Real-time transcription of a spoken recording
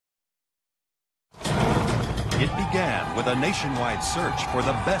It began with a nationwide search for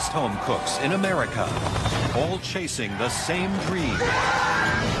the best home cooks in America, all chasing the same dream.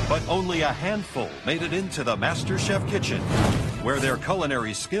 But only a handful made it into the MasterChef kitchen, where their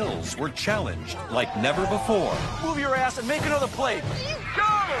culinary skills were challenged like never before. Move your ass and make another plate. Go!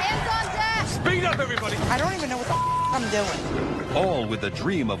 Hands on deck! Speed up, everybody! I don't even know what the I'm doing. All with the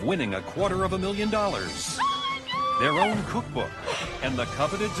dream of winning $250,000. Their own cookbook and the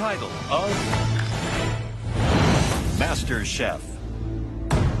coveted title of MasterChef.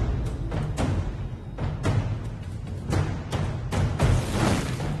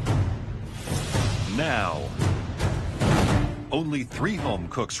 Now, only 3 home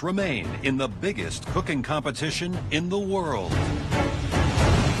cooks remain in the biggest cooking competition in the world.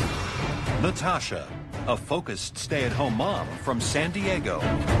 Natasha, a focused stay-at-home mom from San Diego.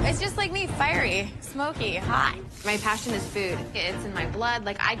 It's just like me, fiery, smoky, hot. My passion is food. It's in my blood.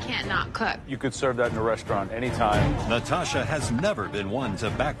 Like, I can't not cook. You could serve that in a restaurant anytime. Natasha has never been one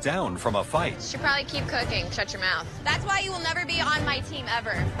to back down from a fight. Should probably keep cooking. Shut your mouth. That's why you will never be on my team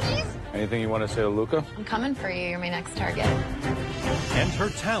ever. Please? Anything you want to say to Luca? I'm coming for you. You're my next target. And her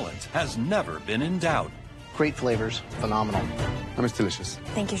talent has never been in doubt. Great flavors, phenomenal. And it's delicious.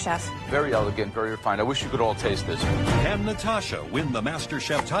 Thank you, Chef. Very elegant, very refined. I wish you could all taste this. Can Natasha win the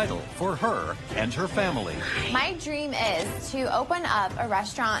MasterChef title for her and her family? My dream is to open up a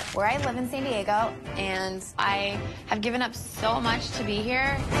restaurant where I live in San Diego, and I have given up so much to be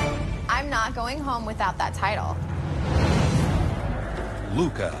here. I'm not going home without that title.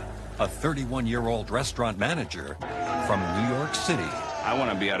 Luca, a 31-year-old restaurant manager from New York City. I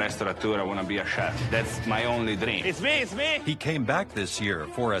want to be a restaurateur, I want to be a chef. That's my only dream. It's me, it's me! He came back this year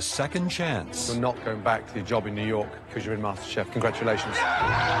for a second chance. You're not going back to your job in New York because you're in MasterChef. Congratulations.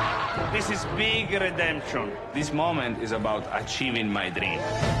 This is big redemption. This moment is about achieving my dream.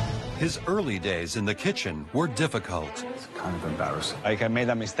 His early days in the kitchen were difficult. It's kind of embarrassing. Like I made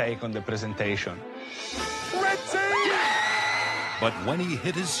a mistake on the presentation. Red team! But when he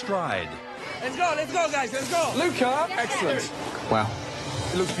hit his stride, Let's go, guys, let's go! Luca, excellent. Wow.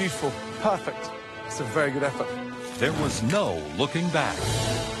 It looks beautiful. Perfect. It's a very good effort. there was no looking back.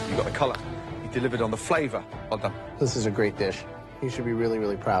 You got the colour. You delivered on the flavour. Well done. This is a great dish. You should be really,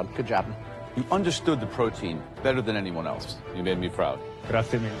 really proud. Good job. You understood the protein better than anyone else. You made me proud.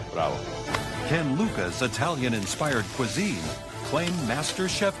 Grazie mille. Bravo. Can Luca's Italian-inspired cuisine claim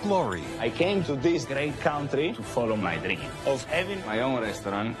MasterChef glory? I came to this great country to follow my dream of having my own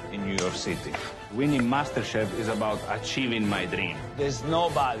restaurant in New York City. Winning MasterChef is about achieving my dream. There's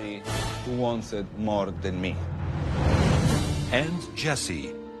nobody who wants it more than me. And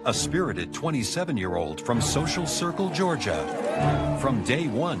Jessie, a spirited 27-year-old from Social Circle, Georgia. From day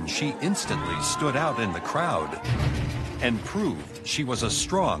one, she instantly stood out in the crowd and proved she was a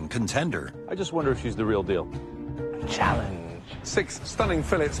strong contender. I just wonder if she's the real deal. Challenge. 6 stunning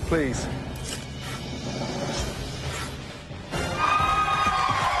fillets, please.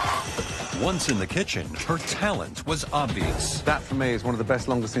 Once in the kitchen, her talent was obvious. That, for me, is one of the best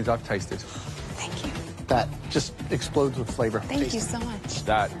langoustines I've tasted. Thank you. That just explodes with flavor. Thank you so much.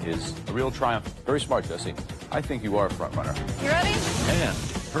 That is a real triumph. Very smart, Jessie. I think you are a front runner. You ready? And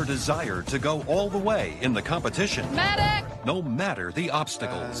her desire to go all the way in the competition, Medic! no matter the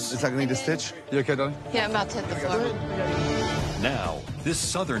obstacles. Is that going to need a stitch? You okay, darling? Yeah, I'm about to hit the floor. Now, this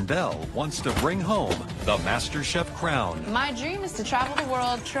Southern belle wants to bring home the MasterChef crown. My dream is to travel the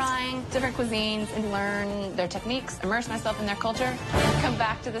world trying different cuisines and learn their techniques, immerse myself in their culture, come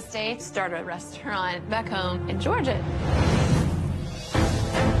back to the States, start a restaurant back home in Georgia.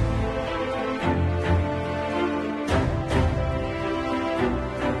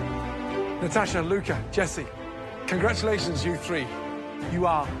 Natasha, Luca, Jessie, congratulations, you 3. You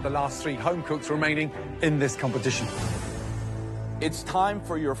are the last 3 home cooks remaining in this competition. It's time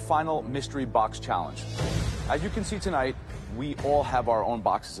for your final mystery box challenge. As you can see tonight, we all have our own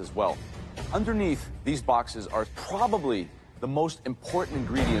boxes as well. Underneath these boxes are probably the most important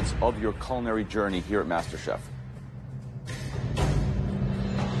ingredients of your culinary journey here at MasterChef.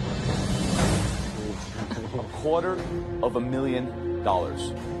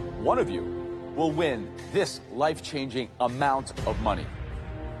 $250,000. One of you will win this life-changing amount of money.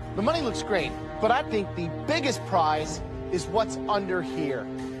 The money looks great, but I think the biggest prize is what's under here.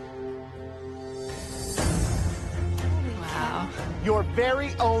 Wow. Your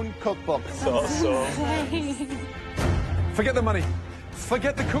very own cookbook. Forget the money.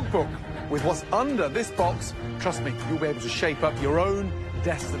 Forget the cookbook. With what's under this box, trust me, you'll be able to shape up your own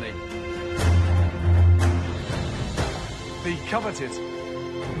destiny. The coveted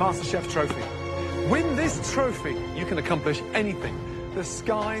MasterChef trophy. Win this trophy, you can accomplish anything the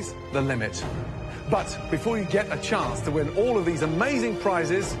sky's the limit. But before you get a chance to win all of these amazing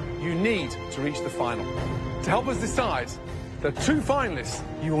prizes, you need to reach the final. To help us decide the 2 finalists,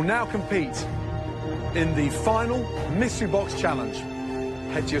 you will now compete in the final Mystery Box Challenge.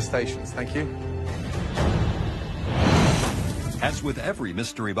 Head to your stations. Thank you. As with every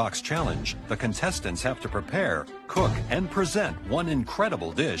Mystery Box Challenge, the contestants have to prepare, cook, and present one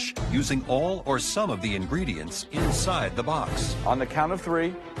incredible dish using all or some of the ingredients inside the box. On the count of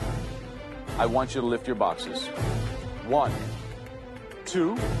 3, I want you to lift your boxes. 1,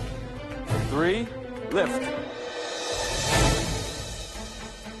 2, 3, lift.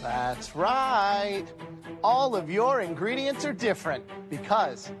 That's right. All of your ingredients are different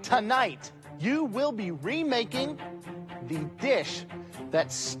because tonight you will be remaking the dish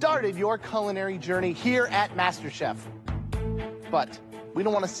that started your culinary journey here at MasterChef. But we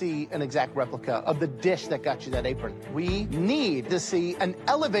don't want to see an exact replica of the dish that got you that apron. We need to see an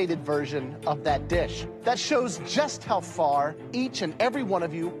elevated version of that dish that shows just how far each and every one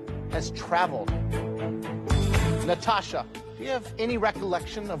of you has traveled. Natasha, do you have any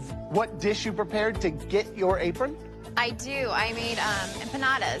recollection of what dish you prepared to get your apron? I do. I made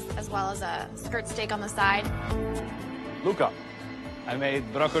empanadas as well as a skirt steak on the side. Luca. I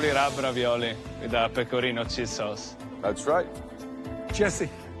made broccoli rab ravioli with a pecorino cheese sauce. That's right. Jesse.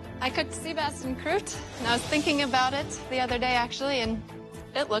 I cooked sea bass and croûte, and I was thinking about it the other day, actually, and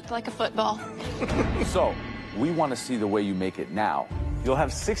it looked like a football. So, we want to see the way you make it now. You'll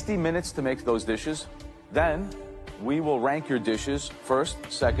have 60 minutes to make those dishes. Then, we will rank your dishes first,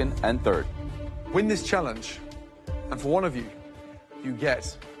 second, and third. Win this challenge, and for one of you, you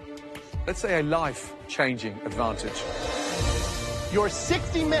get, let's say, a life-changing advantage. Your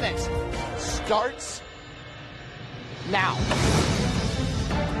 60 minutes starts now.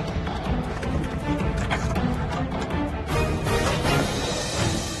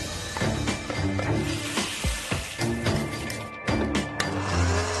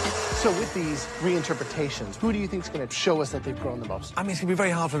 So with these reinterpretations, who do you think is going to show us that they've grown the most? I mean, it's going to be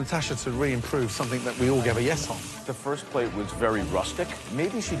very hard for Natasha to re-improve something that we all gave a yes on. The first plate was very rustic.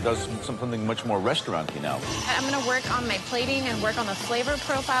 Maybe she does something much more restaurant-y now. I'm going to work on my plating and work on the flavor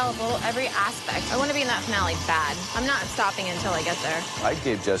profile of every aspect. I want to be in that finale bad. I'm not stopping until I get there. I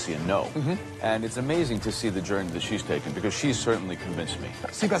gave Jessie a no. And it's amazing to see the journey that she's taken because she's certainly convinced me.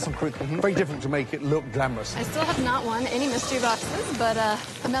 Sea bass and croûte, very different to make it look glamorous. I still have not won any mystery boxes, but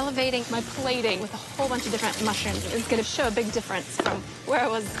I'm elevating my plating with a whole bunch of different mushrooms. It's going to show a big difference from where I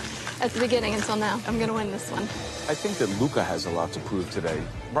was at the beginning until now. I'm going to win this one. I think that Luca has a lot to prove today.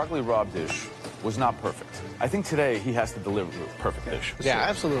 Broccoli rabe dish was not perfect. I think today he has to deliver a perfect dish. Yeah,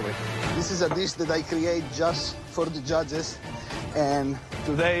 absolutely. This is a dish that I create just for the judges, and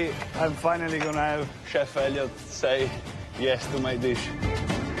Today, I'm finally gonna have Chef Elliot say yes to my dish.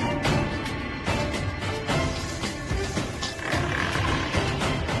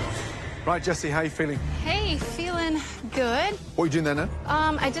 Right, Jesse, how are you feeling? Hey, feeling good. What are you doing there now?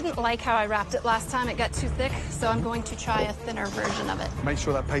 I didn't like how I wrapped it last time. It got too thick, so I'm going to try a thinner version of it. Make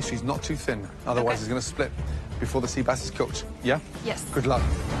sure that pastry's not too thin, otherwise Okay. it's going to split before the sea bass is cooked. Yeah? Yes. Good luck.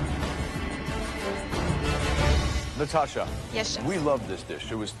 Natasha, Yes, chef. we love this dish.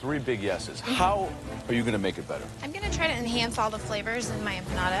 There was 3 big yeses. How are you going to make it better? I'm going to try to enhance all the flavors in my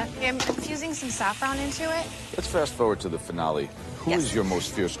empanada. I'm infusing some saffron into it. Let's fast forward to the finale. Who Yes. is your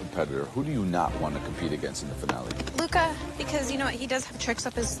most fierce competitor? Who do you not want to compete against in the finale? Luca, because you know what? He does have tricks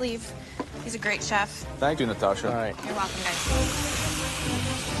up his sleeve. He's a great chef. Thank you, Natasha. All right. You're welcome, guys.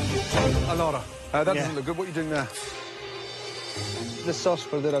 Alora, that doesn't look good. What are you doing there? the sauce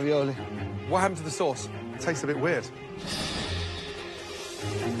for the ravioli. What happened to the sauce? It tastes a bit weird.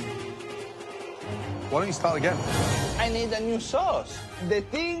 Why don't you start again? I need a new sauce. The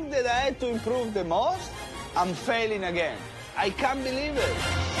thing that I had to improve the most, I'm failing again. I can't believe it.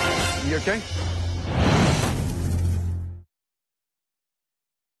 You okay?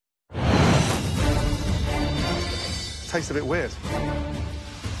 Tastes a bit weird.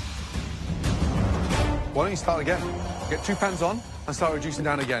 Why don't you start again? Get 2 pans on and start reducing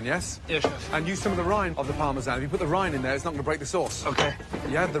down again, yes? Yes, chef. And use some of the rind of the Parmesan. If you put the rind in there, it's not going to break the sauce. Okay.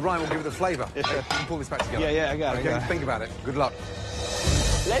 Yeah, the rind will give it the flavour. Yes, chef. You can pull this back together. Yeah, I got it, Okay, I got it. think about it. Good luck.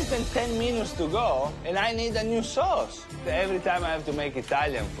 Less than 10 minutes to go, and I need a new sauce. Every time I have to make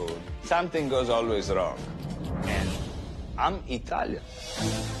Italian food, something goes always wrong. And I'm Italian.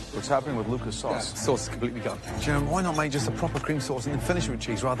 What's happening with Luca's Yeah, sauce? sauce is completely gone. Jim, why not make just a proper cream sauce and then finish it with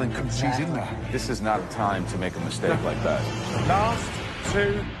cheese rather than cook cheese in there? This is not time to make a mistake like that. Last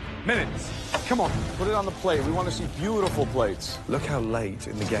 2 minutes. Come on. Put it on the plate. We want to see beautiful plates. Look how late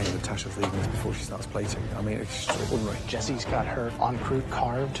in the game Natasha's leaving us before she starts plating. I mean, extraordinary. Jesse's got her en croute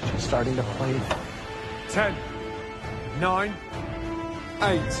carved. She's starting to plate. 10, 9,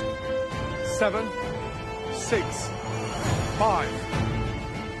 8, 7, 6, 5,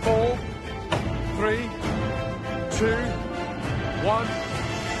 4, 3, 2, 1.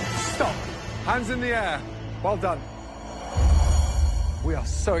 Stop. Hands in the air. Well done. We are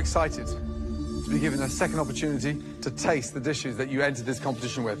so excited to be given a second opportunity to taste the dishes that you entered this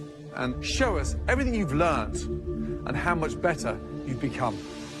competition with and show us everything you've learned and how much better you've become.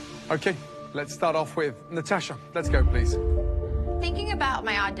 Okay, let's start off with Natasha. Let's go, please. Thinking about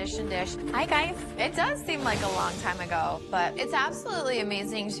my audition dish, hi guys. It does seem like a long time ago, but it's absolutely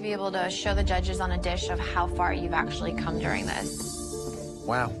amazing to be able to show the judges on a dish of how far you've actually come during this.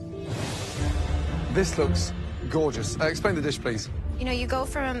 Wow. This looks gorgeous. Explain the dish, please. You know, you go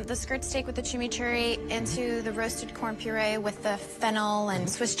from the skirt steak with the chimichurri into the roasted corn puree with the fennel and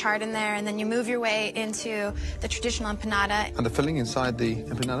Swiss chard in there, and then you move your way into the traditional empanada. And the filling inside the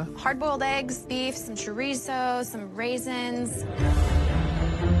empanada? Hard-boiled eggs, beef, some chorizo, some raisins.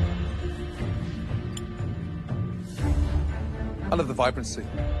 I love the vibrancy.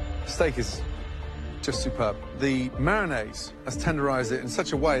 Steak is just superb. The marinade has tenderized it in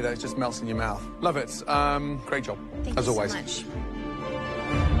such a way that it just melts in your mouth. Love it. Great job, Thank as you always. so much.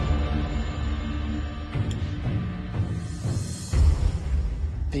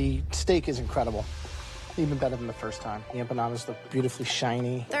 The steak is incredible. Even better than the first time. The empanadas look beautifully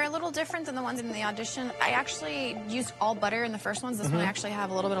shiny. They're a little different than the ones in the audition. I actually used all butter in the first ones. This one I actually have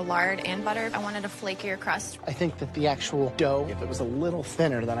a little bit of lard and butter. I wanted a flakier crust. I think that the actual dough, if it was a little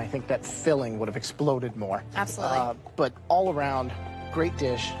thinner, then I think that filling would have exploded more. Absolutely. But all around, great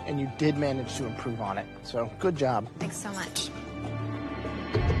dish, and you did manage to improve on it. So good job. Thanks so much.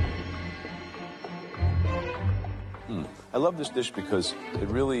 I love this dish because it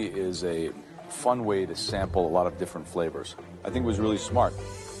really is a fun way to sample a lot of different flavors. I think it was really smart.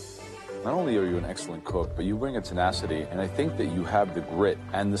 Not only are you an excellent cook, but you bring a tenacity, and I think that you have the grit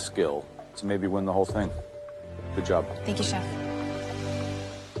and the skill to maybe win the whole thing. Good job. Thank you, Chef.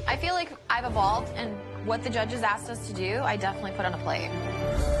 I feel like I've evolved, and what the judges asked us to do, I definitely put on a plate.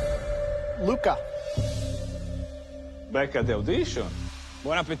 Luca. Back at the audition.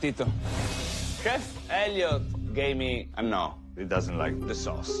 Buon appetito. Chef Elliot gave me a no. He doesn't like the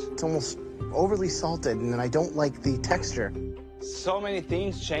sauce. It's almost overly salted, and I don't like the texture. So many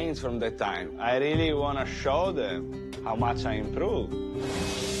things changed from that time. I really want to show them how much I improved.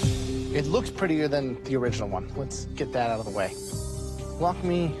 It looks prettier than the original one. Let's get that out of the way. Walk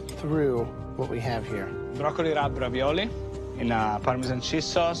me through what we have here. Broccoli wrapped ravioli in a Parmesan cheese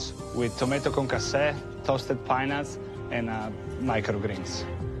sauce with tomato concassé, toasted pine nuts, and microgreens.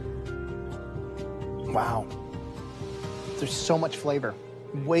 Wow. There's so much flavor.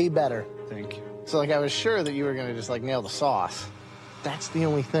 Way better. Thank you. So, like, I was sure that you were gonna just, like, nail the sauce. That's the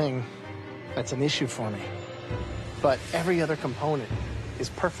only thing that's an issue for me. But every other component is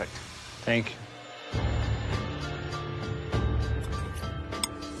perfect. Thank you.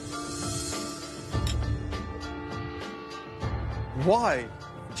 Why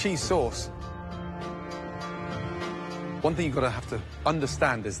cheese sauce? One thing you've got to have to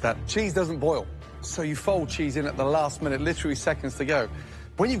understand is that cheese doesn't boil. So you fold cheese in at the last minute, literally seconds to go.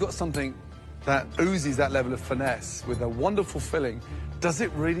 When you've got something that oozes that level of finesse with a wonderful filling, does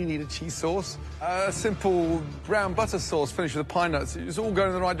it really need a cheese sauce? A simple brown butter sauce finished with the pine nuts, it's all going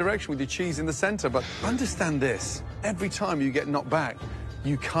in the right direction with your cheese in the center. But understand this, every time you get knocked back,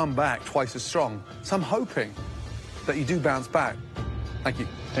 you come back twice as strong. So I'm hoping that you do bounce back. Thank you.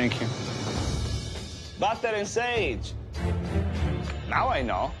 Thank you. Butter and sage. Now I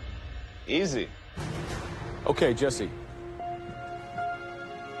know. Easy. Okay, Jesse.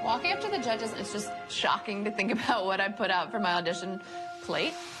 Walking up to the judges, it's just shocking to think about what I put out for my audition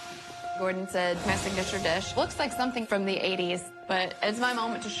plate. Gordon said, my signature dish looks like something from the 80s, but it's my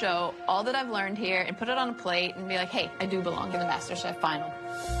moment to show all that I've learned here and put it on a plate and be like, hey, I do belong in the MasterChef final.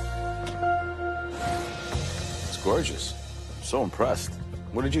 It's gorgeous. I'm so impressed.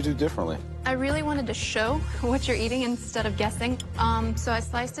 What did you do differently? I really wanted to show what you're eating instead of guessing. So I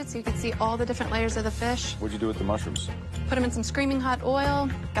sliced it so you could see all the different layers of the fish. What'd you do with the mushrooms? Put them in some screaming hot oil,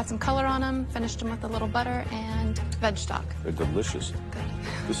 got some color on them, finished them with a little butter and veg stock. They're delicious. Good.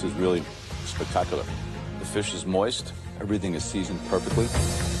 This is really spectacular. The fish is moist. Everything is seasoned perfectly.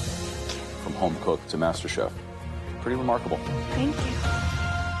 From home cook to MasterChef. Pretty remarkable. Thank you.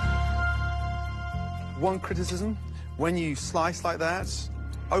 One criticism, when you slice like that,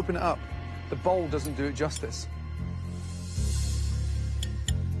 open it up. The bowl doesn't do it justice.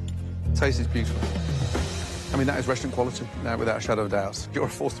 Taste is beautiful. I mean, that is restaurant quality, without a shadow of doubt. You're a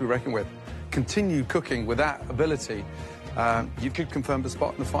force to be reckoned with. Continue cooking with that ability. You could confirm the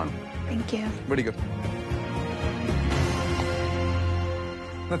spot in the final. Thank you. Really good.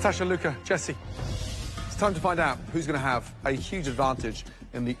 Natasha, Luca, Jesse, it's time to find out who's going to have a huge advantage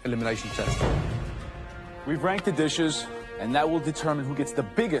in the elimination test. We've ranked the dishes, and that will determine who gets the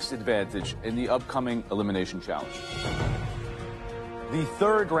biggest advantage in the upcoming elimination challenge. The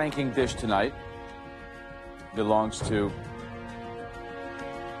third ranking dish tonight belongs to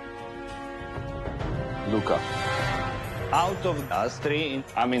Luca. Out of us three,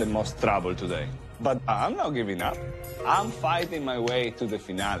 I'm in the most trouble today. But I'm not giving up. I'm fighting my way to the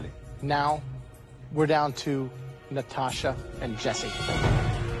finale. Now, we're down to Natasha and Jesse.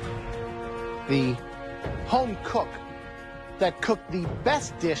 The home cook that cooked the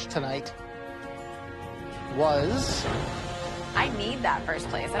best dish tonight was... I need that first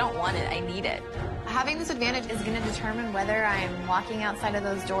place. I don't want it, I need it. Having this advantage is going to determine whether I'm walking outside of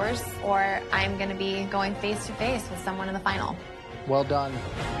those doors or I'm going to be going face to face with someone in the final. Well done.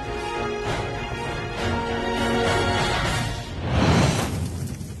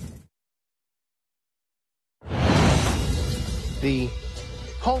 The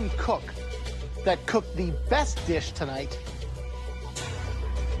home cook that cooked the best dish tonight.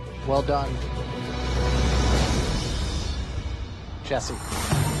 Well done. Jesse.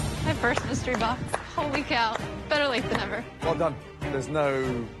 My first mystery box. Holy cow. Better late than never. Well done. There's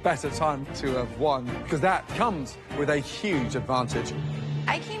no better time to have won, because that comes with a huge advantage.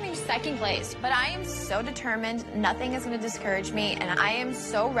 I came in second place, but I am so determined. Nothing is going to discourage me, and I am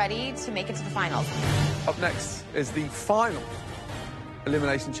so ready to make it to the finals. Up next is the final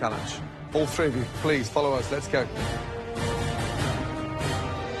elimination challenge. All three of you, please follow us. Let's go.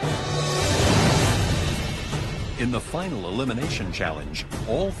 In the final elimination challenge,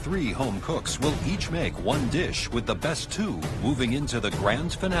 all three home cooks will each make one dish, with the best two moving into the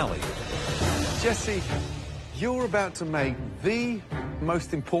grand finale. Jesse, you're about to make the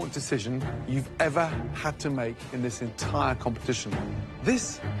most important decision you've ever had to make in this entire competition.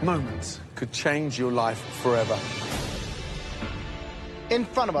 This moment could change your life forever. In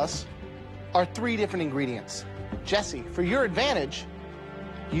front of us are three different ingredients. Jesse, for your advantage,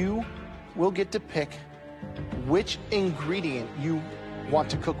 you will get to pick which ingredient you want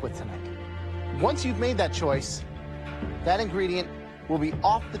to cook with tonight. Once you've made that choice, that ingredient will be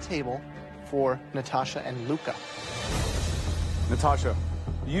off the table for Natasha and Luca. Natasha,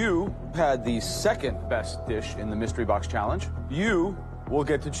 you had the second best dish in the Mystery Box Challenge. You will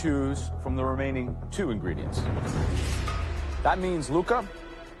get to choose from the remaining two ingredients. That means, Luca,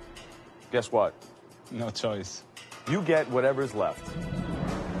 guess what? No choice. You get whatever's left.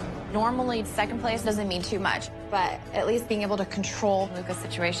 Normally, second place doesn't mean too much, but at least being able to control Luca's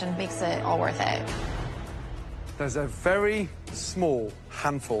situation makes it all worth it. There's a very small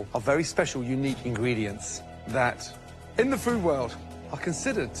handful of very special, unique ingredients that, in the food world, are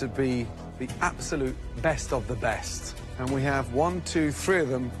considered to be the absolute best of the best. And we have 1, 2, 3 of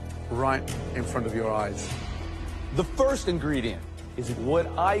them right in front of your eyes. The first ingredient is what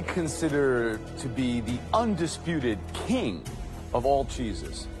I consider to be the undisputed king of all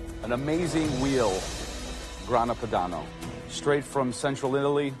cheeses. An amazing wheel, Grana Padano. Straight from central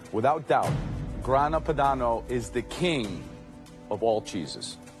Italy, without doubt, Grana Padano is the king of all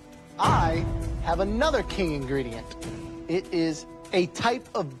cheeses. I have another king ingredient. It is a type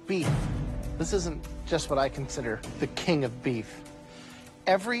of beef. This isn't just what I consider the king of beef.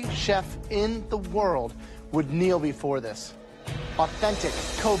 Every chef in the world would kneel before this. Authentic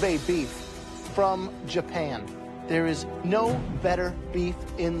Kobe beef from Japan. There is no better beef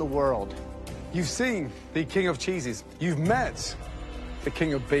in the world. You've seen the king of cheeses. You've met the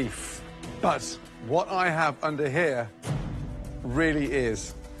king of beef. But what I have under here really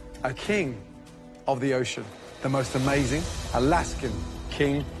is a king of the ocean. The most amazing Alaskan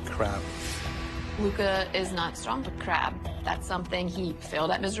king crab. Luca is not strong with crab. That's something he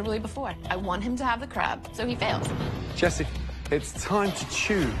failed at miserably before. I want him to have the crab, so he fails. Jesse, it's time to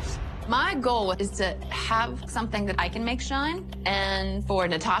choose. My goal is to have something that I can make shine, and for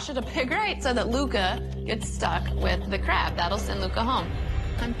Natasha to pick right so that Luca gets stuck with the crab. That'll send Luca home.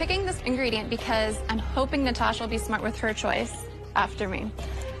 I'm picking this ingredient because I'm hoping Natasha will be smart with her choice after me.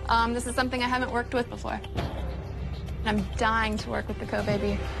 This is something I haven't worked with before. I'm dying to work with the Kobe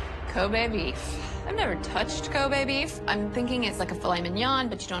beef. Kobe beef. I've never touched Kobe beef. I'm thinking it's like a filet mignon,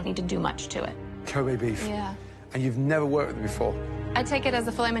 but you don't need to do much to it. Kobe beef. Yeah. And you've never worked with it before. I take it as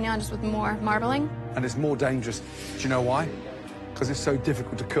a filet mignon, just with more marbling. And it's more dangerous. Do you know why? Because it's so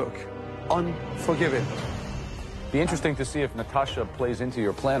difficult to cook. Unforgiving. Be interesting to see if Natasha plays into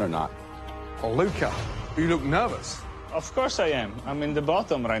your plan or not. Oh, Luca, you look nervous. Of course I am. I'm in the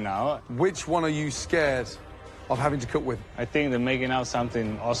bottom right now. Which one are you scared of having to cook with? I think that making out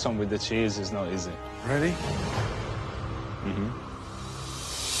something awesome with the cheese is not easy. Ready?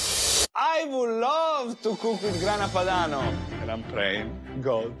 I would love to cook with grana padano. And I'm praying,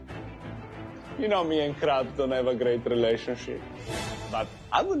 God, you know me and crab don't have a great relationship. But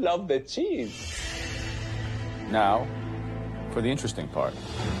I would love the cheese. Now, for the interesting part.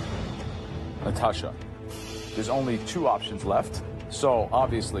 Natasha, there's only 2 options left. So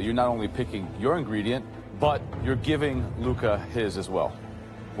obviously, you're not only picking your ingredient, but you're giving Luca his as well.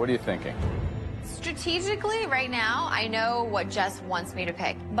 What are you thinking? Strategically, right now, I know what Jess wants me to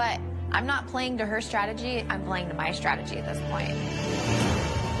pick, but I'm not playing to her strategy. I'm playing to my strategy at this point.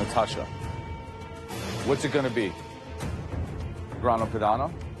 Natasha, what's it going to be? Grana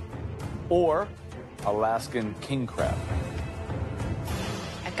Padano or Alaskan king crab?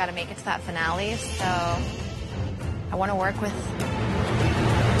 I've got to make it to that finale, so I want to work with...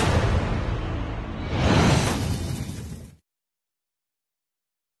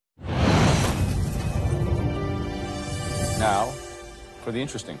 Now, for the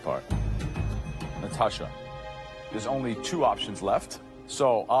interesting part. Natasha, there's only 2 options left.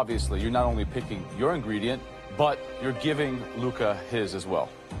 So obviously, you're not only picking your ingredient, but you're giving Luca his as well.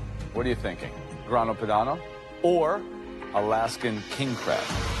 What are you thinking? Grana Padano or Alaskan king crab?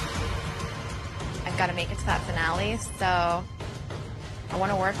 I've got to make it to that finale, so I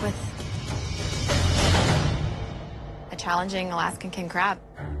want to work with a challenging Alaskan king crab.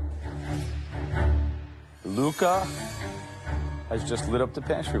 Luca has just lit up the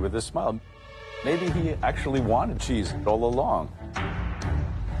pantry with a smile. Maybe he actually wanted cheese all along.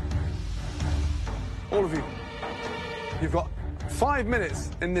 All of you, you've got 5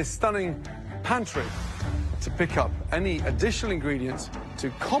 minutes in this stunning pantry to pick up any additional ingredients to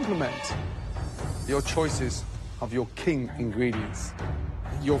complement your choices of your king ingredients.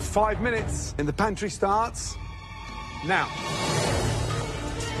 Your 5 minutes in the pantry starts now.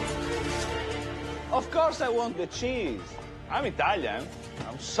 Of course I want the cheese. I'm Italian.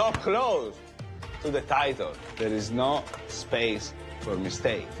 I'm so close to the title. There is no space for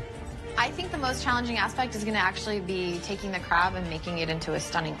mistake. I think the most challenging aspect is going to actually be taking the crab and making it into a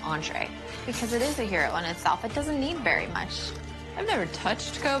stunning entree, because it is a hero in itself. It doesn't need very much. I've never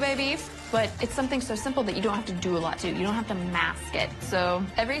touched Kobe beef, but it's something so simple that you don't have to do a lot to. You don't have to mask it. So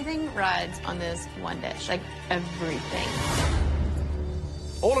everything rides on this one dish, like everything.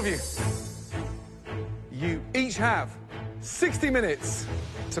 All of you, you each have 60 minutes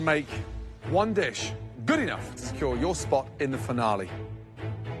to make one dish good enough to secure your spot in the finale.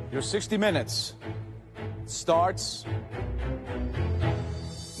 Your 60 minutes starts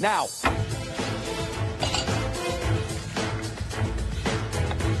now.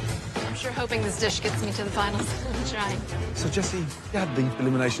 I'm sure hoping this dish gets me to the finals. I'm trying. So Jessie had the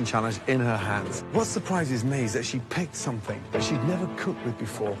elimination challenge in her hands. What surprises me is that she picked something that she'd never cooked with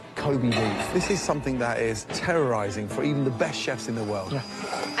before, Kobe beef. This is something that is terrorizing for even the best chefs in the world. Yeah.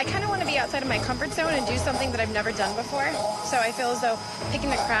 I kind of want to be outside of my comfort zone and do something that I've never done before. So I feel as though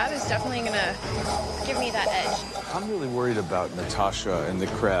picking the crab is definitely going to give me that edge. I'm really worried about Natasha and the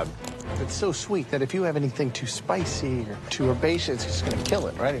crab. It's so sweet that if you have anything too spicy or too herbaceous, it's just going to kill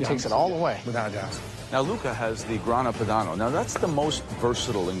it, right? It takes it all away. Without a doubt. Now, Luca has the Grana Padano. Now, that's the most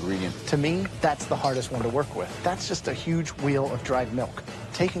versatile ingredient. To me, that's the hardest one to work with. That's just a huge wheel of dried milk.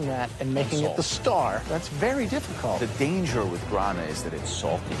 Taking that and making it the star, that's very difficult. The danger with Grana is that it's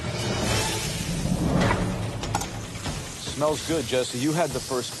salty. Smells good, Jesse. You had the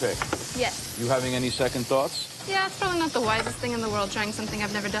first pick. Yes. You having any second thoughts? Yeah, it's probably not the wisest thing in the world, trying something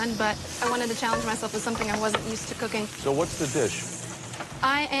I've never done, but I wanted to challenge myself with something I wasn't used to cooking. So what's the dish?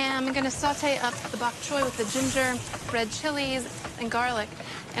 I am going to saute up the bok choy with the ginger, red chilies, and garlic.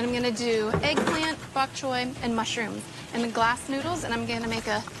 And I'm going to do eggplant, bok choy, and mushrooms. And the glass noodles, and I'm going to make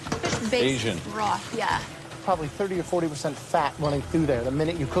a fish-based Asian broth. Yeah. Probably 30 or 40% fat running through there. The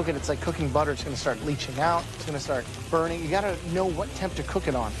minute you cook it, it's like cooking butter. It's going to start leaching out. It's going to start burning. You got to know what temp to cook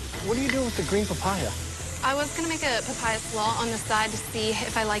it on. What are you doing with the green papaya? I was going to make a papaya slaw on the side to see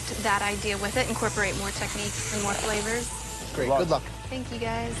if I liked that idea with it, incorporate more techniques and more flavors. Great. Good luck. Thank you,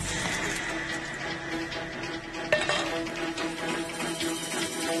 guys.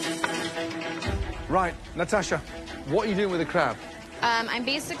 Right, Natasha, what are you doing with the crab? I'm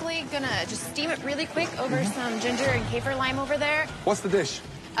basically going to just steam it really quick over some ginger and kaffir lime over there. What's the dish?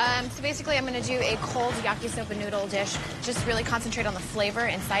 So basically, I'm going to do a cold yakisoba noodle dish. Just really concentrate on the flavor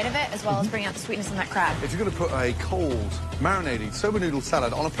inside of it, as well as bring out the sweetness in that crab. If you're going to put a cold, marinated soba noodle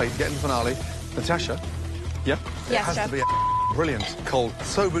salad on a plate to get into the finale, Natasha, Yeah? Yes, it has Chef. to be a brilliant cold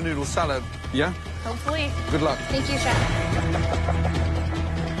soba noodle salad. Yeah? Hopefully. Good luck. Thank you, Chef.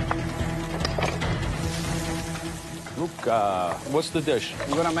 Luca, what's the dish?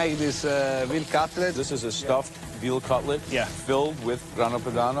 I'm gonna make this veal cutlet. This is a stuffed veal cutlet. Yeah. Filled with grana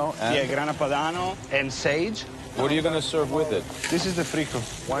padano and... Yeah, grana padano and sage. What are you going to serve with it? This is the frico.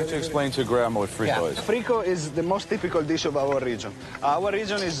 Why don't you explain to Grandma what frico is? Frico is the most typical dish of our region. Our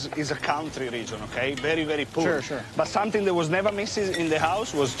region is a country region, okay? Very, very poor. Sure, sure. But something that was never missing in the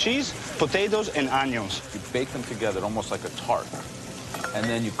house was cheese, potatoes, and onions. You bake them together almost like a tart. And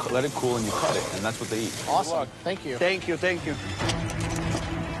then you let it cool and you cut it, and that's what they eat. Awesome. Thank you. Thank you, thank you.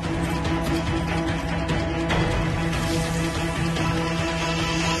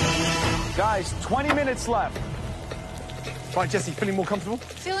 Guys, 20 minutes left. Right, Jessie, feeling more comfortable?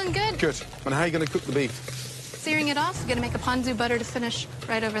 Feeling good. Good. And how are you going to cook the beef? Searing it off, gonna make a ponzu butter to finish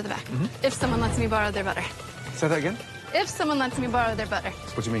right over the back. If someone lets me borrow their butter. Say that again? If someone lets me borrow their butter.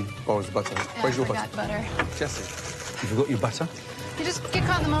 What do you mean, borrows the butter? Where's your butter? butter? Jessie, you forgot your butter? You just get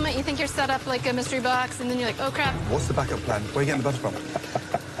caught in the moment, you think you're set up like a mystery box, and then you're like, oh crap. What's the backup plan? Where are you getting the butter from?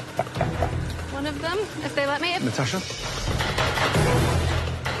 One of them, if they let me. Natasha?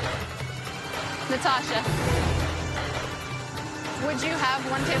 Natasha, would you have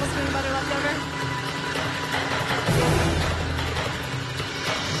 1 tablespoon of butter left over?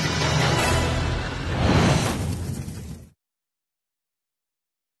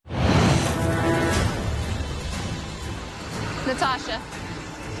 Natasha,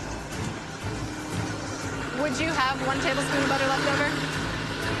 would you have 1 tablespoon of butter left over?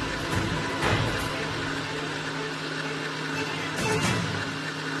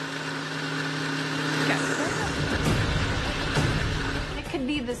 It could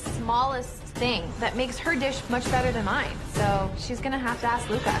be the smallest thing that makes her dish much better than mine. So she's gonna have to ask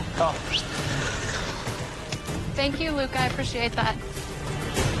Luca. Oh. Thank you, Luca. I appreciate that.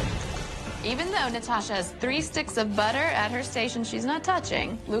 Even though Natasha has 3 sticks of butter at her station she's not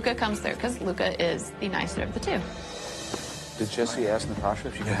touching, Luca comes through because Luca is the nicer of the two. Did Jessie ask Natasha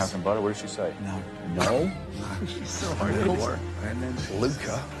if she can have some butter? What did she say? No. No? She's so hardcore. And then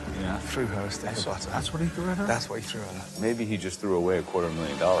Luca threw her a stick of butter. That's what he threw at her? That's what he threw at her. Maybe he just threw away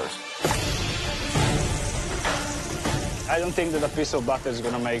 $250,000. I don't think that a piece of butter is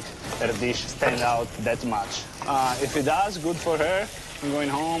gonna make her dish stand out that much. If it does, good for her. I'm going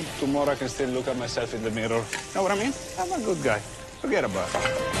home. Tomorrow I can still look at myself in the mirror. Know what I mean? I'm a good guy. Forget about it.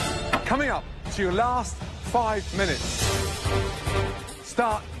 Coming up to your last 5 minutes.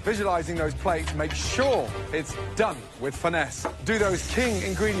 Start visualizing those plates. Make sure it's done with finesse. Do those king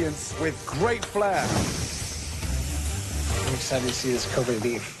ingredients with great flair. I'm excited to see this Kobe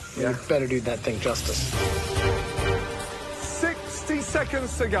beef. You better do that thing justice. 60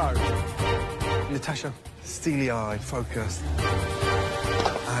 seconds to go. Natasha, steely-eyed, focused,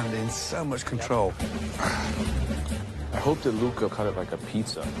 and in so much control. I hope that Luca cut it like a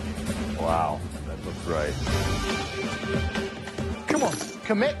pizza. Wow, that looks right. Come on.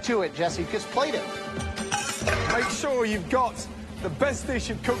 Commit to it, Jessie. Just plate it. Make sure you've got the best dish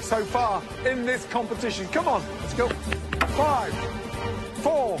you've cooked so far in this competition. Come on, let's go. 5,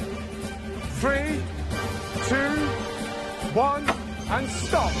 4, 3, 2, 1, and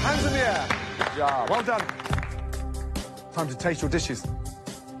stop. Hands in the air. Good job. Well done. Time to taste your dishes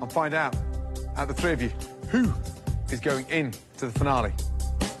and find out, out of the 3 of you, who is going in to the finale.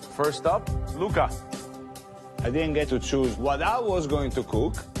 First up, Luca. I didn't get to choose what I was going to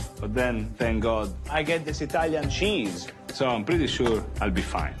cook, but then, thank God, I get this Italian cheese. So I'm pretty sure I'll be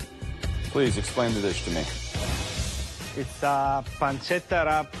fine. Please explain the dish to me. It's a pancetta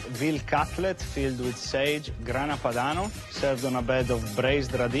wrapped veal cutlet filled with sage, grana padano, served on a bed of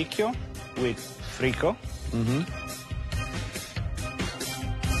braised radicchio with frico.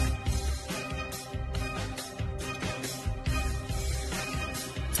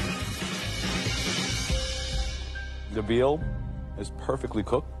 The veal is perfectly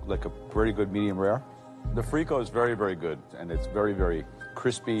cooked, like a pretty good medium rare. The frico is very, very good, and it's very, very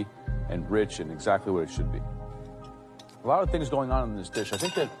crispy and rich and exactly what it should be. A lot of things going on in this dish. I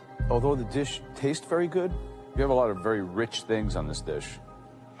think that although the dish tastes very good, you have a lot of very rich things on this dish.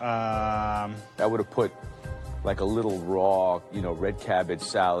 I would have put like a little raw, red cabbage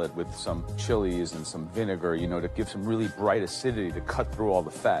salad with some chilies and some vinegar, to give some really bright acidity to cut through all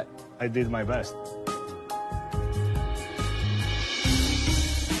the fat. I did my best.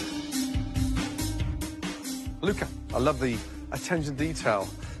 Luca, I love the attention to detail,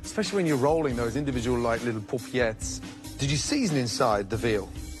 especially when you're rolling those individual, little paupiètes. Did you season inside the veal?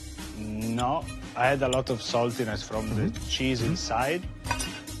 No, I had a lot of saltiness from the cheese inside.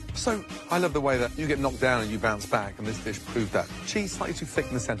 So, I love the way that you get knocked down and you bounce back, and this dish proved that. Cheese slightly too thick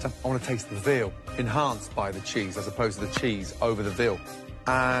in the centre. I want to taste the veal, enhanced by the cheese, as opposed to the cheese over the veal.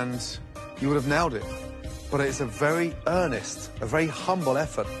 And you would have nailed it. But it's a very earnest, a very humble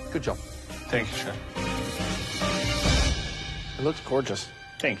effort. Good job. Thank you, Chef. It looks gorgeous.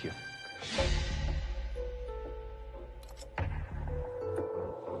 Thank you.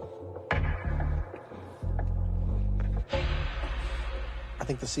 I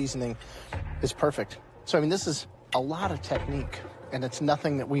think the seasoning is perfect. So, I mean, this is a lot of technique, and it's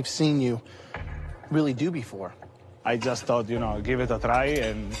nothing that we've seen you really do before. I just thought, you know, give it a try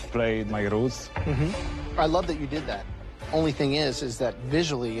and play my roots. I love that you did that. Only thing is that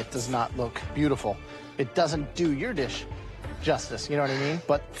visually it does not look beautiful. It doesn't do your dish justice, you know what I mean?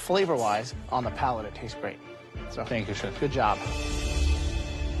 But flavor-wise, on the palate, it tastes great. So, Thank you, Chef. good job.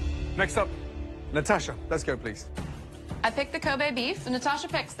 Next up, Natasha. Let's go, please. I picked the Kobe beef, and Natasha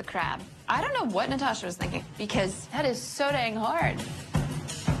picks the crab. I don't know what Natasha was thinking, because that is so dang hard.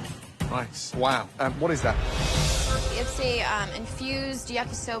 Nice. Wow. What is that? It's a infused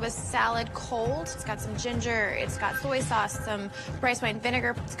yakisoba salad cold. It's got some ginger, it's got soy sauce, some rice wine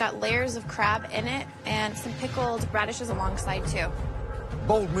vinegar. It's got layers of crab in it and some pickled radishes alongside too.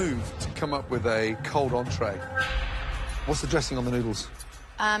 Bold move to come up with a cold entree. What's the dressing on the noodles?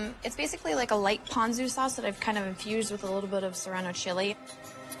 It's basically like a light ponzu sauce that I've kind of infused with a little bit of serrano chili.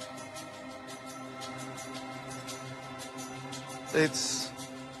 It's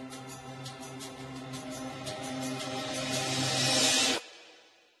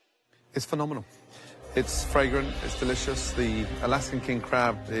phenomenal. It's fragrant, it's delicious. The Alaskan king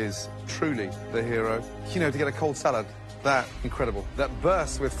crab is truly the hero. You know, to get a cold salad, that incredible. That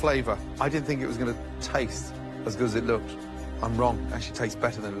bursts with flavor. I didn't think it was going to taste as good as it looked. I'm wrong. It actually tastes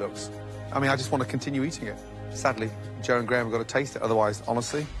better than it looks. I mean, I just want to continue eating it. Sadly, Joe and Graham have got to taste it. Otherwise,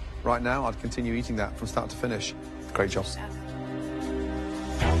 honestly, right now, I'd continue eating that from start to finish. Great job.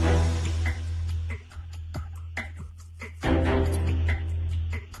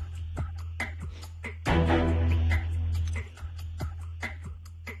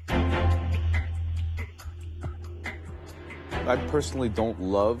 I personally don't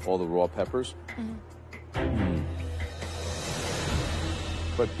love all the raw peppers.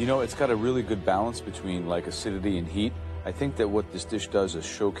 But, you know, it's got a really good balance between, like, acidity and heat. I think that what this dish does is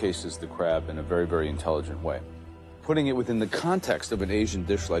showcases the crab in a very, very intelligent way. Putting it within the context of an Asian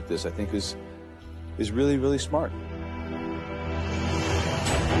dish like this, I think, is really, really smart.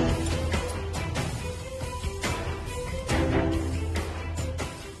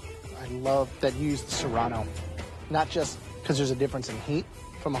 I love that you use the serrano, not just because there's a difference in heat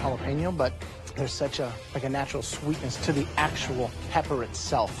from a jalapeno, but there's such a natural sweetness to the actual pepper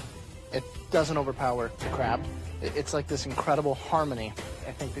itself. It doesn't overpower the crab. It's like this incredible harmony.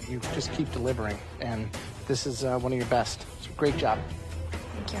 I think that you just keep delivering, and this is one of your best. So great job.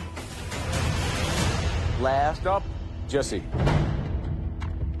 Thank you. Last up, Jesse.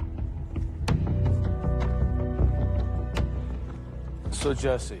 So,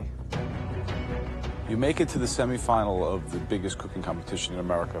 Jesse, you make it to the semifinal of the biggest cooking competition in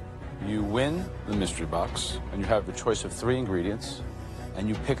America. You win the mystery box, and you have the choice of 3 ingredients, and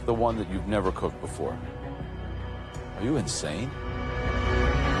you pick the one that you've never cooked before. Are you insane?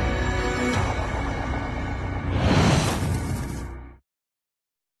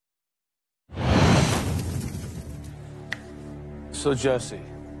 So, Jesse,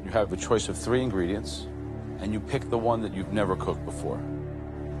 you have the choice of 3 ingredients, and you pick the one that you've never cooked before.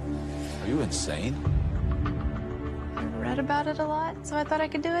 Are you insane? I read about it a lot, so I thought I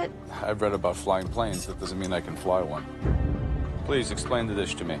could do it. I've read about flying planes. That doesn't mean I can fly one. Please explain the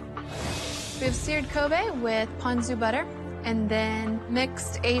dish to me. We have seared Kobe with ponzu butter, and then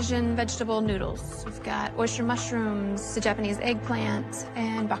mixed Asian vegetable noodles. We've got oyster mushrooms, the Japanese eggplant,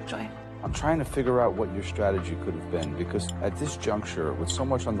 and bok choy. I'm trying to figure out what your strategy could have been, because at this juncture, with so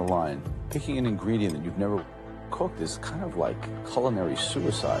much on the line, picking an ingredient that you've never cooked is kind of like culinary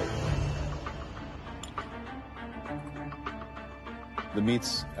suicide. The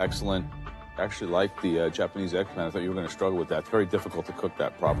meat's excellent. I actually like the Japanese eggplant. I thought you were going to struggle with that. It's very difficult to cook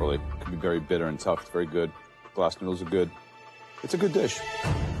that properly. It can be very bitter and tough. It's very good. Glass noodles are good. It's a good dish.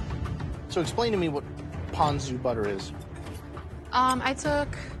 So explain to me what ponzu butter is. I took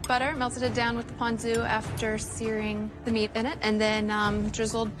butter, melted it down with the ponzu after searing the meat in it, and then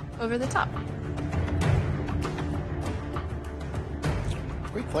drizzled over the top.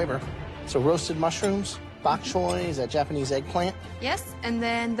 Great flavor. So roasted mushrooms, bok choy, is that Japanese eggplant? Yes, and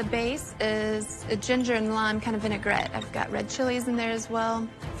then the base is a ginger and lime kind of vinaigrette. I've got red chilies in there as well,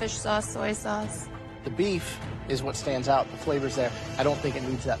 fish sauce, soy sauce. The beef is what stands out. The flavor's there. I don't think it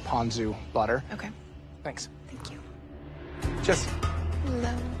needs that ponzu butter. Okay. Thanks. Thank you. Jess.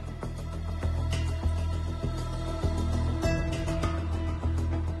 Hello.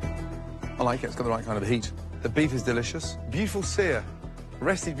 I like it. It's got the right kind of heat. The beef is delicious. Beautiful sear.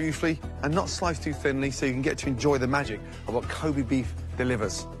 Rested beautifully and not sliced too thinly, so you can get to enjoy the magic of what Kobe beef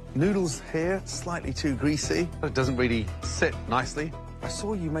delivers. Noodles here, slightly too greasy. It doesn't really sit nicely. I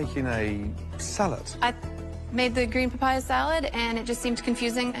saw you making a salad. I made the green papaya salad, and it just seemed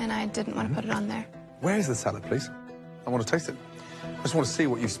confusing, and I didn't want to put it on there. Where is the salad, please? I want to taste it. I just want to see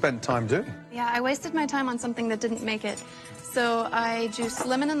what you've spent time doing. Yeah, I wasted my time on something that didn't make it. So I juiced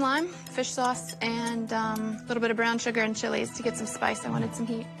lemon and lime, fish sauce, and a little bit of brown sugar and chilies to get some spice. I wanted some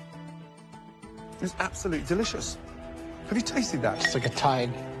heat. It's absolutely delicious. Have you tasted that? It's like a Thai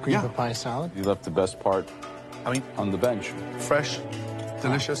green papaya salad. You left the best part, I mean, on the bench. fresh,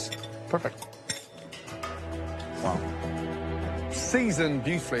 delicious, perfect. Wow. Seasoned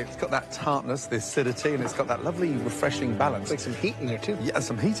beautifully. It's got that tartness, the acidity, and it's got that lovely, refreshing balance. Like some heat in there, too. Yeah,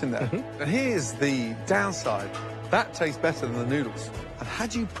 some heat in there. And here's the downside. That tastes better than the noodles. And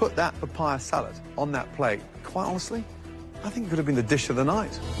had you put that papaya salad on that plate, quite honestly, I think it could have been the dish of the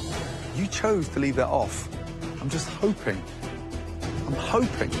night. You chose to leave that off. I'm just hoping, I'm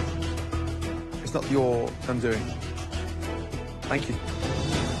hoping it's not your undoing. Thank you.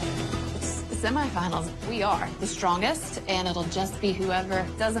 It's the semifinals. We are the strongest, and it'll just be whoever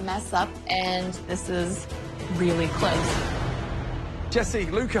doesn't mess up, and this is really close. Jesse,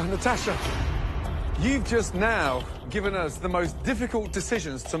 Luca, Natasha, you've just now given us the most difficult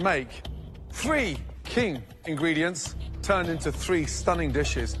decisions to make. 3 king ingredients turned into 3 stunning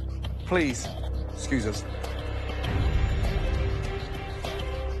dishes. Please, excuse us.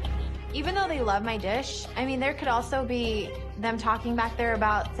 Even though they love my dish, I mean, there could also be them talking back there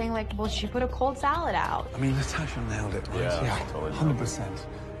about saying, like, well, she put a cold salad out. I mean, Natasha nailed it, right? Yeah, totally.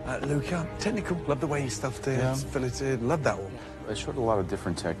 100%. Luca, technical, love the way you stuffed it, filleted, love that one. I showed a lot of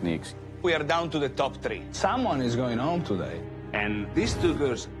different techniques. We are down to the top 3. Someone is going home today. And these 2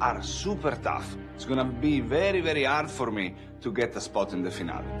 girls are super tough. It's gonna be very, very hard for me to get a spot in the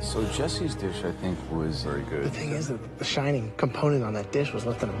finale. So Jesse's dish, I think, was very good. The thing is that the shining component on that dish was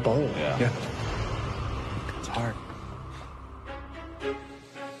left in a bowl. Yeah. It's hard.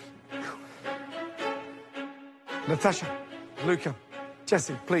 Natasha, Luca,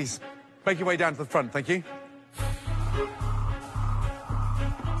 Jesse, please, make your way down to the front, thank you.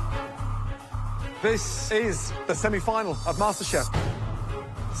 This is the semi-final of MasterChef.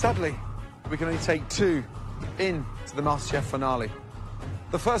 Sadly, we can only take 2 into the MasterChef finale.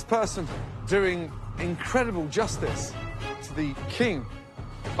 The first person doing incredible justice to the king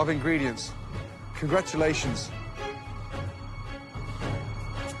of ingredients. Congratulations.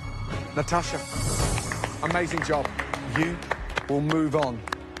 Natasha, amazing job. You will move on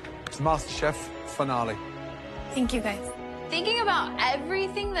to MasterChef finale. Thank you, guys. Thinking about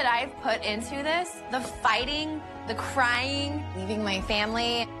everything that I've put into this, the fighting, the crying, leaving my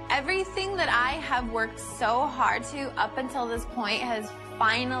family, everything that I have worked so hard to up until this point has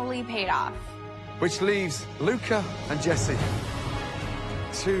finally paid off. Which leaves Luca and Jesse,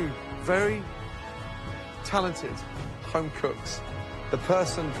 2 very talented home cooks. The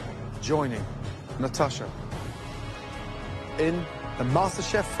person joining Natasha in the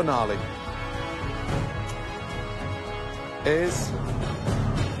MasterChef finale is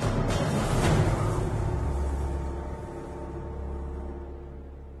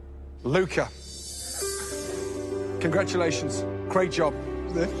Luca. Congratulations. Great job.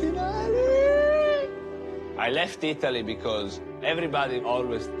 I left Italy because everybody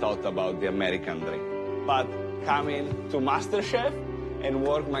always thought about the American dream. But coming to MasterChef and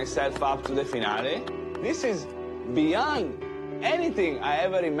work myself up to the finale, this is beyond anything I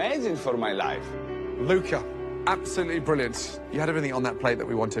ever imagined for my life. Luca, absolutely brilliant. You had everything on that plate that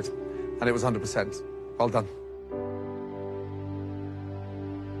we wanted, and it was 100%. Well done.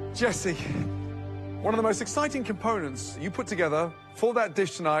 Jesse, one of the most exciting components you put together for that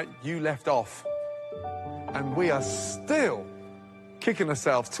dish tonight, you left off. And we are still kicking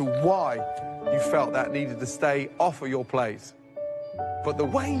ourselves to why you felt that needed to stay off of your plate. But the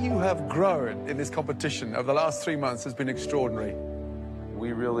way you have grown in this competition over the last 3 months has been extraordinary.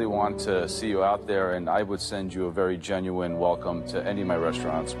 We really want to see you out there, and I would send you a very genuine welcome to any of my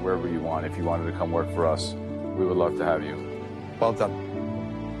restaurants, wherever you want. If you wanted to come work for us, we would love to have you. Well done.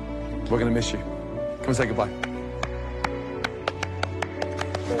 We're going to miss you. Come and say goodbye.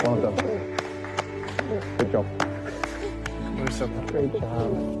 Well done. Good job. Great job.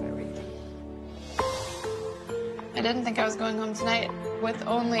 I didn't think I was going home tonight. With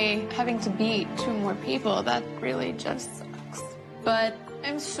only having to beat 2 more people, that really just sucks. But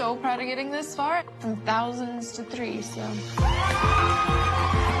I'm so proud of getting this far, from thousands to 3, so.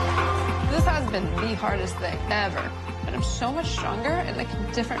 This has been the hardest thing ever. But I'm so much stronger and like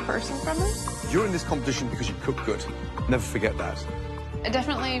a different person from it. You're in this competition because you cook good. Never forget that. I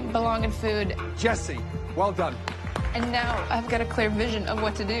definitely belong in food. Jesse, well done. And now I've got a clear vision of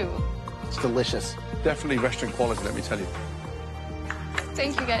what to do. It's delicious. Definitely restaurant quality, let me tell you.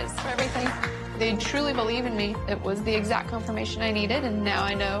 Thank you guys for everything. They truly believe in me. It was the exact confirmation I needed, and now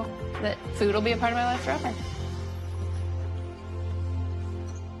I know that food will be a part of my life forever.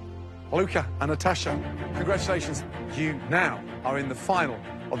 Luca and Natasha, congratulations. You now are in the final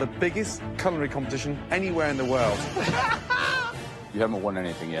of the biggest culinary competition anywhere in the world. You haven't won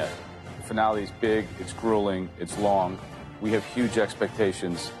anything yet. The finale is big, it's grueling, it's long. We have huge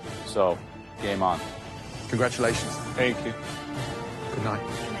expectations, so game on. Congratulations. Thank you. Good night.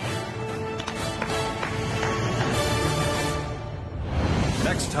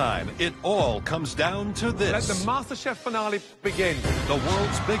 Next time, it all comes down to this. Let the MasterChef finale begin. The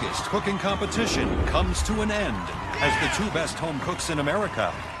world's biggest cooking competition comes to an end as the 2 best home cooks in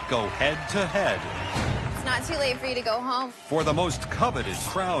America go head-to-head. It's not too late for you to go home. For the most coveted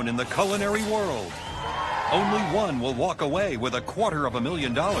crown in the culinary world. Only one will walk away with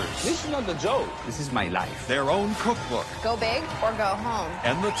 $250,000. This is not a joke. This is my life. Their own cookbook. Go big or go home.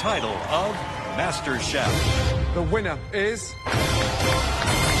 And the title of MasterChef. The winner is...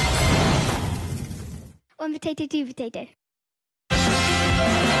 1 potato, 2 potato.